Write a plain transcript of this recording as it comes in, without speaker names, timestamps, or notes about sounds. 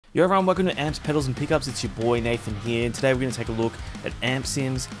Yo everyone, welcome to Amps, Pedals and Pickups. It's your boy Nathan here, and today we're going to take a look at amp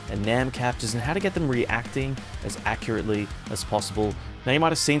sims and NAMM captures and how to get them reacting as accurately as possible. Now you might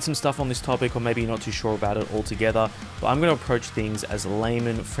have seen some stuff on this topic, or maybe you're not too sure about it altogether, but I'm going to approach things as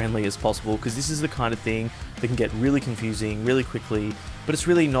layman friendly as possible, because this is the kind of thing that can get really confusing really quickly, but it's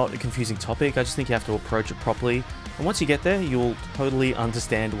really not a confusing topic. I just think you have to approach it properly, and once you get there, you'll totally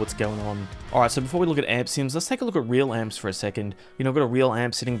understand what's going on. Alright, so before we look at amp sims, let's take a look at real amps for a second. You know, I've got a real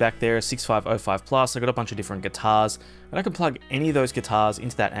amp sitting back there, a 6505 Plus, I've got a bunch of different guitars, and I can plug any of those guitars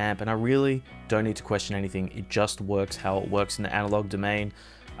into that amp, and I really don't need to question anything. It just works how it works in the analog domain.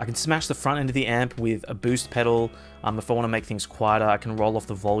 I can smash the front end of the amp with a boost pedal. If I want to make things quieter, I can roll off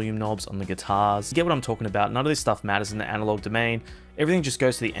the volume knobs on the guitars. You get what I'm talking about. None of this stuff matters in the analog domain. Everything just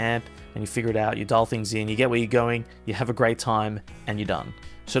goes to the amp and you figure it out, you dial things in, you get where you're going, you have a great time, and you're done.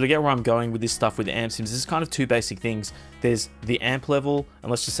 So to get where I'm going with this stuff with the amp sims, there's kind of two basic things. There's the amp level, and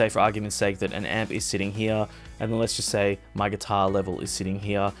let's just say for argument's sake that an amp is sitting here, and then let's just say my guitar level is sitting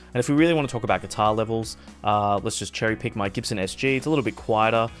here. And if we really want to talk about guitar levels, let's just cherry pick my Gibson SG. It's a little bit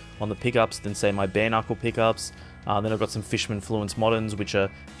quieter on the pickups than say my bare knuckle pickups. Then I've got some Fishman Fluence Moderns, which are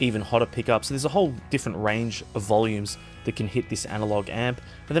even hotter pickups. So there's a whole different range of volumes that can hit this analog amp.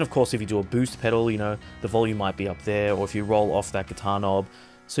 And then of course, if you do a boost pedal, you know, the volume might be up there, or if you roll off that guitar knob.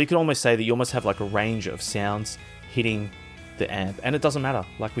 So you can almost say that you almost have like a range of sounds hitting the amp, and it doesn't matter,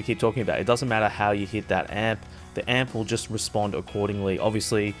 like we keep talking about, it doesn't matter how you hit that amp, the amp will just respond accordingly.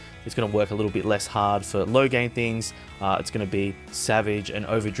 Obviously, it's going to work a little bit less hard for low gain things, it's going to be savage and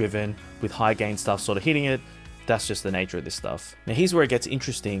overdriven with high gain stuff sort of hitting it. That's just the nature of this stuff. Now here's where it gets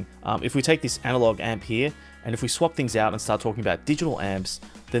interesting. If we take this analog amp here, and if we swap things out and start talking about digital amps,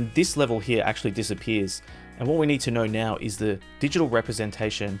 then this level here actually disappears. And what we need to know now is the digital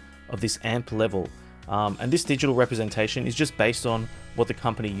representation of this amp level. And this digital representation is just based on what the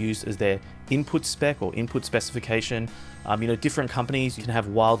company used as their input spec or input specification. You know, different companies, you can have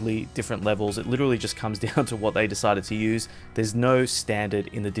wildly different levels. It literally just comes down to what they decided to use. There's no standard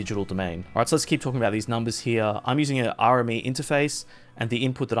in the digital domain. All right, so let's keep talking about these numbers here. I'm using an RME interface, and the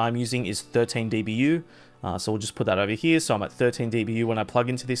input that I'm using is 13 dBu. So we'll just put that over here. So I'm at 13 dBu when I plug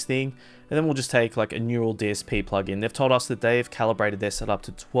into this thing. And then we'll just take like a neural DSP plugin. They've told us that they've calibrated their setup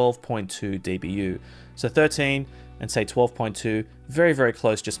to 12.2 dBu. So 13 and say 12.2, very, very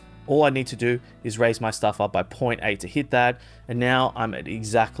close. Just all I need to do is raise my stuff up by 0.8 to hit that. And now I'm at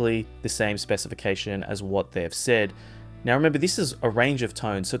exactly the same specification as what they've said. Now remember, this is a range of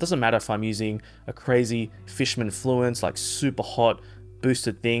tones. So it doesn't matter if I'm using a crazy Fishman Fluence, like super hot,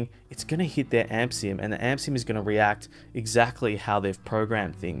 boosted thing, it's going to hit their amp sim, and the amp sim is going to react exactly how they've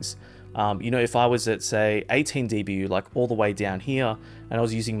programmed things. You know, if I was at say 18 dBu, like all the way down here, and I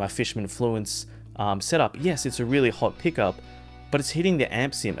was using my Fishman Fluence setup, yes, it's a really hot pickup, but it's hitting the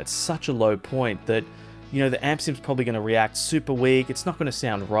amp sim at such a low point that, you know, the amp sim's probably going to react super weak. It's not going to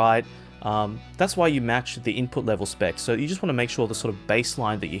sound right. That's why you match the input level specs. So you just want to make sure the sort of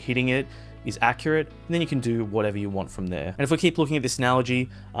baseline that you're hitting it is accurate, and then you can do whatever you want from there. And if we keep looking at this analogy,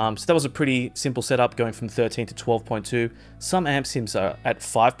 so that was a pretty simple setup going from 13 to 12.2. Some amp sims are at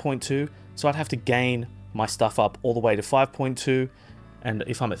 5.2, so I'd have to gain my stuff up all the way to 5.2. And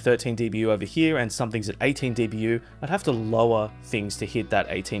if I'm at 13 dBu over here and something's at 18 dBu, I'd have to lower things to hit that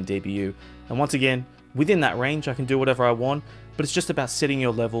 18 dBu. And once again, within that range, I can do whatever I want, but it's just about setting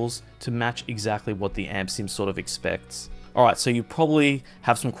your levels to match exactly what the amp sim sort of expects. Alright, so you probably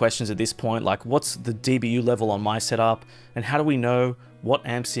have some questions at this point, like what's the dBu level on my setup, and how do we know what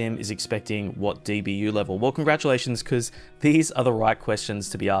amp sim is expecting what dBu level? Well, congratulations, because these are the right questions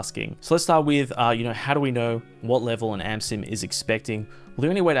to be asking. So let's start with, you know, how do we know what level an amp sim is expecting? Well, the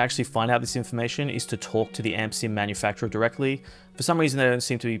only way to actually find out this information is to talk to the amp sim manufacturer directly. For some reason, they don't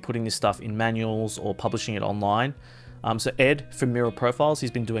seem to be putting this stuff in manuals or publishing it online. So Ed from Mirror Profiles, he's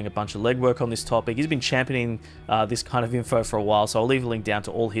been doing a bunch of legwork on this topic. He's been championing this kind of info for a while, so I'll leave a link down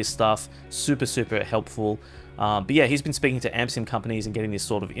to all his stuff. Super, super helpful. But yeah, he's been speaking to amp sim companies and getting this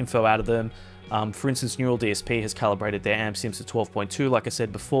sort of info out of them. For instance, Neural DSP has calibrated their amp sims to 12.2, like I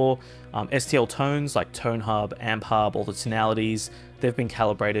said before. STL Tones, like Tone Hub, Amp Hub, all the tonalities, they've been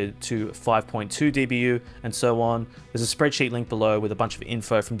calibrated to 5.2 dBu and so on. There's a spreadsheet link below with a bunch of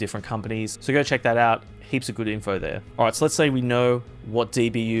info from different companies, so go check that out. Heaps of good info there. All right, so let's say we know what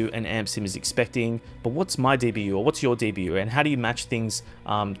dBu an amp sim is expecting, but what's my dBu or what's your dBu, and how do you match things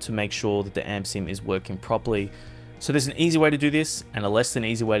to make sure that the amp sim is working properly? So there's an easy way to do this and a less than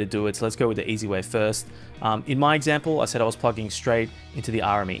easy way to do it. So let's go with the easy way first. In my example, I said I was plugging straight into the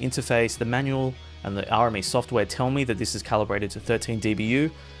RME interface. The manual and the RME software tell me that this is calibrated to 13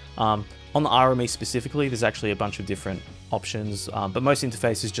 dBu. On the RME specifically, there's actually a bunch of different options, but most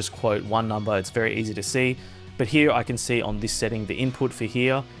interfaces just quote one number. It's very easy to see. But here I can see on this setting, the input for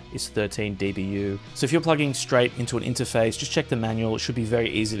here is 13 dBu. So if you're plugging straight into an interface, just check the manual. It should be very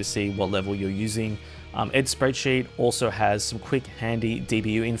easy to see what level you're using. Ed spreadsheet also has some quick, handy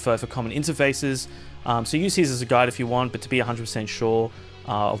dBu info for common interfaces. So use these as a guide if you want, but to be 100% sure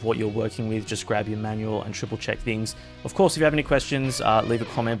of what you're working with, just grab your manual and triple check things. Of course, if you have any questions, leave a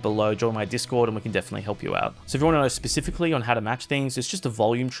comment below, join my Discord, and we can definitely help you out. So if you want to know specifically on how to match things, it's just a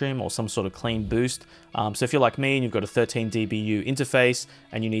volume trim or some sort of clean boost. So if you're like me and you've got a 13 dBu interface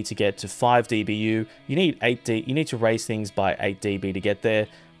and you need to get to 5 dBu, you need to raise things by 8 dB to get there.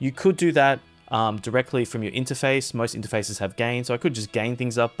 You could do that directly from your interface. Most interfaces have gain, so I could just gain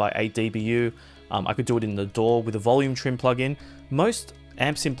things up by 8 dBu. I could do it in the DAW with a volume trim plugin. Most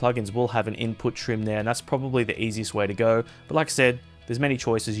AmpSim plugins will have an input trim there, and that's probably the easiest way to go. But like I said, there's many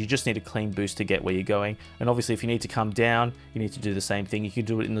choices. You just need a clean boost to get where you're going. And obviously, if you need to come down, you need to do the same thing. You can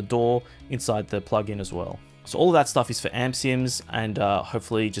do it in the DAW, inside the plugin as well. So all of that stuff is for AmpSims, and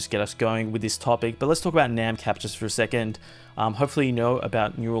hopefully just get us going with this topic. But let's talk about NAM captures for a second. Hopefully you know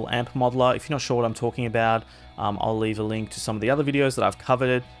about Neural Amp Modeler. If you're not sure what I'm talking about, I'll leave a link to some of the other videos that I've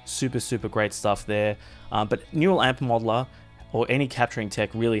covered. Super great stuff there. But Neural Amp Modeler, or any capturing tech,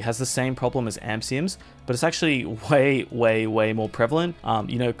 really has the same problem as AmpSims, but it's actually way more prevalent.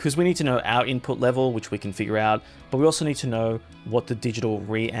 You know, because we need to know our input level, which we can figure out, but we also need to know what the digital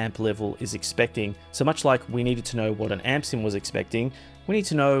reamp level is expecting. So much like we needed to know what an AmpSim was expecting, we need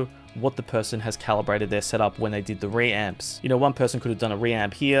to know what the person has calibrated their setup when they did the reamps. You know, one person could have done a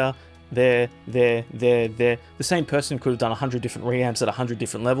reamp here, there. The same person could have done 100 different reamps at 100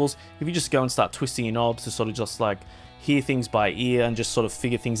 different levels. If you just go and start twisting your knobs to sort of just like hear things by ear and just sort of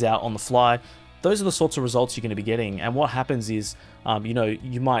figure things out on the fly, those are the sorts of results you're going to be getting. And what happens is, you know,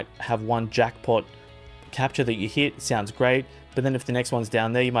 you might have one jackpot capture that you hit, sounds great, but then if the next one's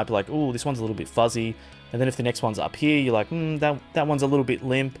down there, you might be like, oh, this one's a little bit fuzzy. And then if the next one's up here, you're like, that one's a little bit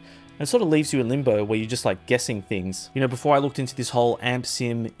limp. And it sort of leaves you in limbo where you're just like guessing things. You know, before I looked into this whole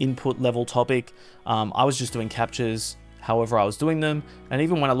AmpSim input level topic, I was just doing captures however I was doing them. And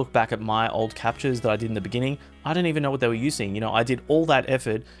even when I look back at my old captures that I did in the beginning, I didn't even know what they were using. You know, I did all that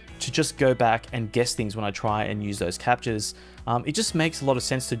effort to just go back and guess things when I try and use those captures. It just makes a lot of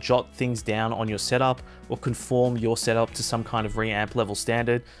sense to jot things down on your setup or conform your setup to some kind of reamp level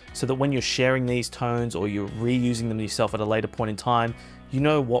standard, so that when you're sharing these tones or you're reusing them yourself at a later point in time, you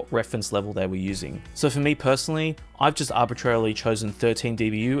know what reference level they were using. So for me personally, I've just arbitrarily chosen 13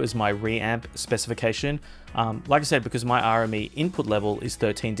 dBu as my reamp specification. Like I said, because my RME input level is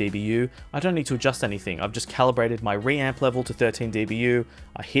 13 dBu, I don't need to adjust anything. I've just calibrated my reamp level to 13 dBu.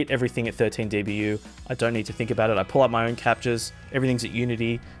 I hit everything at 13 dBu. I don't need to think about it. I pull up my own captures. Everything's at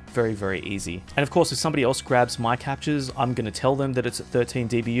Unity. Very easy. And of course, if somebody else grabs my captures, I'm going to tell them that it's at 13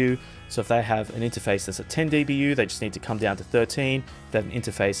 dBu. So if they have an interface that's at 10 dBu, they just need to come down to 13. If they have an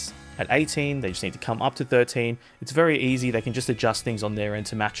interface at 18, they just need to come up to 13. It's very easy. They can just adjust things on their end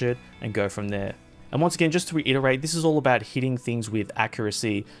to match it and go from there. And once again, just to reiterate, this is all about hitting things with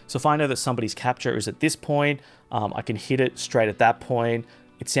accuracy. So if I know that somebody's capture is at this point, I can hit it straight at that point.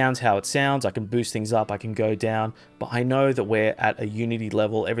 It sounds how it sounds. I can boost things up, I can go down, but I know that we're at a Unity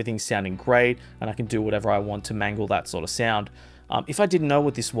level, everything's sounding great, and I can do whatever I want to mangle that sort of sound. If I didn't know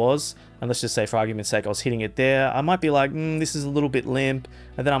what this was, and let's just say for argument's sake I was hitting it there, I might be like, this is a little bit limp,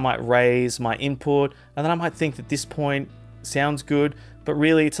 and then I might raise my input, and then I might think that this point sounds good, but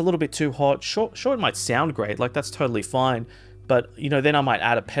really it's a little bit too hot. Sure, it might sound great, like that's totally fine, but you know, then I might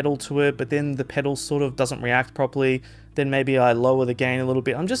add a pedal to it, but then the pedal sort of doesn't react properly. Then maybe I lower the gain a little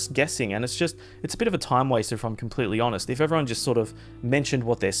bit. I'm just guessing, and it's a bit of a time waster if I'm completely honest. If everyone just sort of mentioned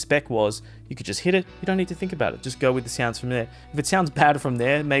what their spec was, you could just hit it. You don't need to think about it. Just go with the sounds from there. If it sounds bad from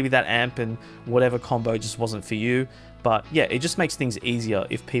there, maybe that amp and whatever combo just wasn't for you. But yeah, it just makes things easier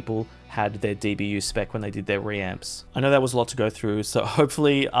if people had their dBu spec when they did their reamps. I know that was a lot to go through, so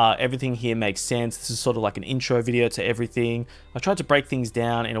hopefully everything here makes sense. This is sort of like an intro video to everything. I tried to break things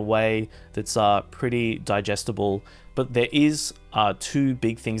down in a way that's pretty digestible, but there is two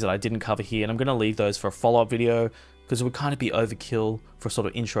big things that I didn't cover here, and I'm gonna leave those for a follow-up video because it would kind of be overkill for a sort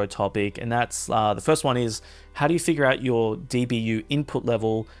of intro topic. And that's the first one is, how do you figure out your dBu input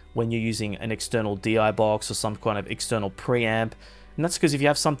level when you're using an external DI box or some kind of external preamp? And that's because if you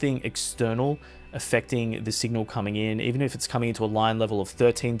have something external affecting the signal coming in, even if it's coming into a line level of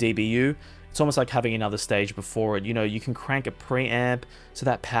 13 dBu, it's almost like having another stage before it. You know, you can crank a preamp, so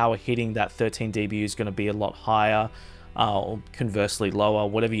that power hitting that 13 dBu is going to be a lot higher, or conversely lower,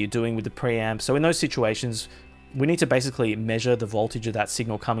 whatever you're doing with the preamp. So in those situations, we need to basically measure the voltage of that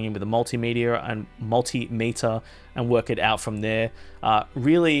signal coming in with a multimeter and work it out from there.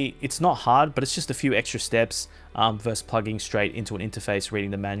 Really, it's not hard, but it's just a few extra steps versus plugging straight into an interface,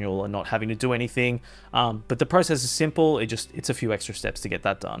 reading the manual and not having to do anything. But the process is simple. It's a few extra steps to get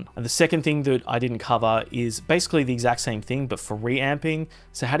that done. And the second thing that I didn't cover is basically the exact same thing, but for reamping.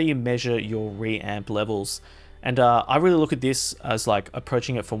 So how do you measure your reamp levels? And I really look at this as like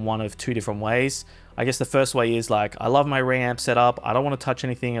approaching it from one of two different ways. I guess the first way is like, I love my reamp setup. I don't want to touch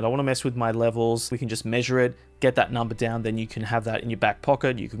anything. I don't want to mess with my levels. We can just measure it, get that number down. Then you can have that in your back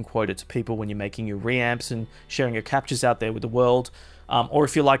pocket. You can quote it to people when you're making your reamps and sharing your captures out there with the world. Or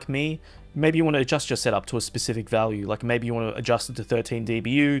if you're like me, maybe you want to adjust your setup to a specific value. Like maybe you want to adjust it to 13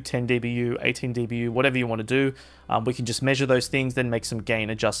 dBu, 10 dBu, 18 dBu, whatever you want to do. We can just measure those things, then make some gain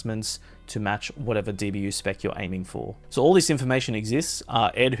adjustments to match whatever dBu spec you're aiming for. So all this information exists.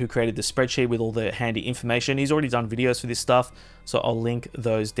 Ed, who created the spreadsheet with all the handy information, he's already done videos for this stuff. So I'll link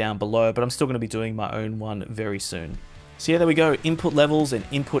those down below, but I'm still going to be doing my own one very soon. So yeah, there we go. Input levels and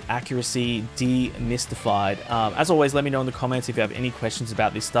input accuracy demystified. As always, let me know in the comments if you have any questions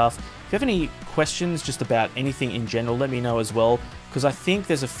about this stuff. If you have any questions just about anything in general, let me know as well, because I think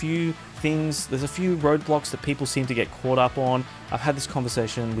there's a few roadblocks that people seem to get caught up on. I've had this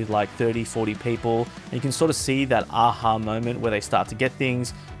conversation with like 30, 40 people, and you can sort of see that aha moment where they start to get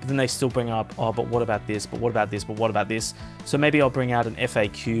things, but then they still bring up, oh, but what about this? But what about this? But what about this? So maybe I'll bring out an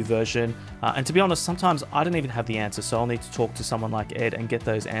FAQ version. And to be honest, sometimes I don't even have the answer, so I'll need to talk to someone like Ed and get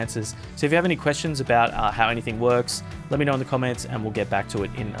those answers. So if you have any questions about how anything works, let me know in the comments and we'll get back to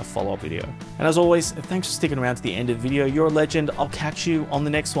it in a follow-up video. And as always, thanks for sticking around to the end of the video. You're a legend. I'll catch you on the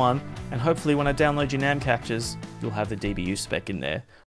next one. And hopefully when I download your NAM captures, you'll have the dBu spec in there.